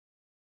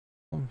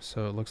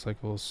So it looks like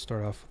we'll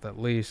start off with at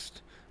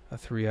least a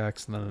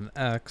 3x and then an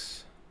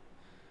x.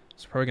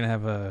 It's probably going to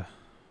have a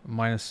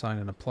minus sign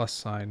and a plus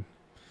sign.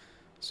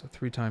 So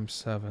 3 times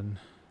 7,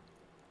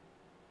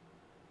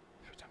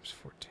 3 times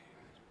 14.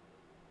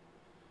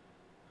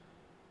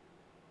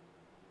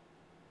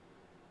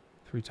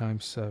 3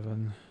 times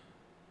 7.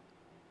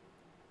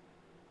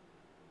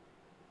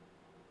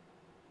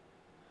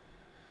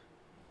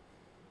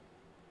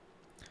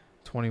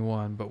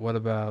 $21, but what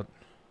about,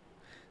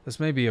 this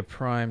may be a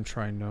prime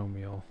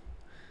trinomial.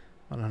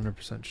 Not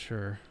 100%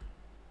 sure.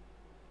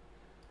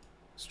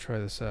 Let's try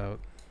this out.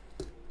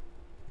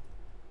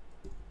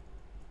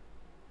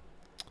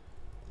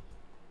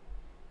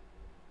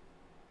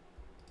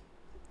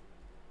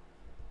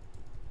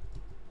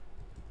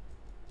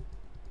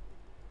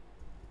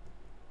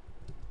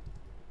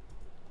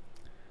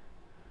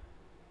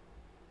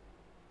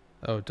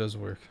 Oh, it does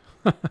work.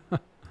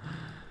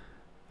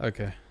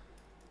 Okay.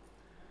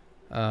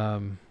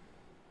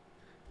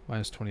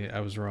 Minus 28. I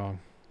was wrong.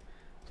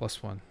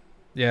 Plus 1.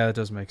 Yeah, that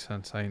does make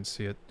sense. I didn't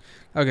see it.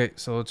 Okay,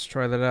 so let's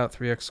try that out.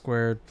 3x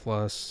squared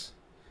plus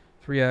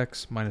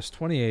 3x minus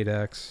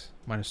 28x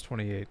minus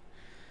 28.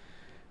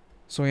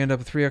 So we end up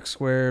with 3x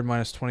squared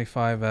minus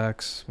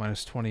 25x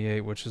minus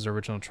 28, which is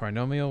original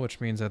trinomial,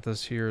 which means that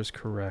this here is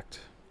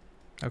correct.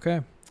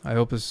 Okay, I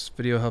hope this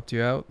video helped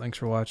you out. Thanks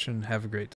for watching. Have a great day.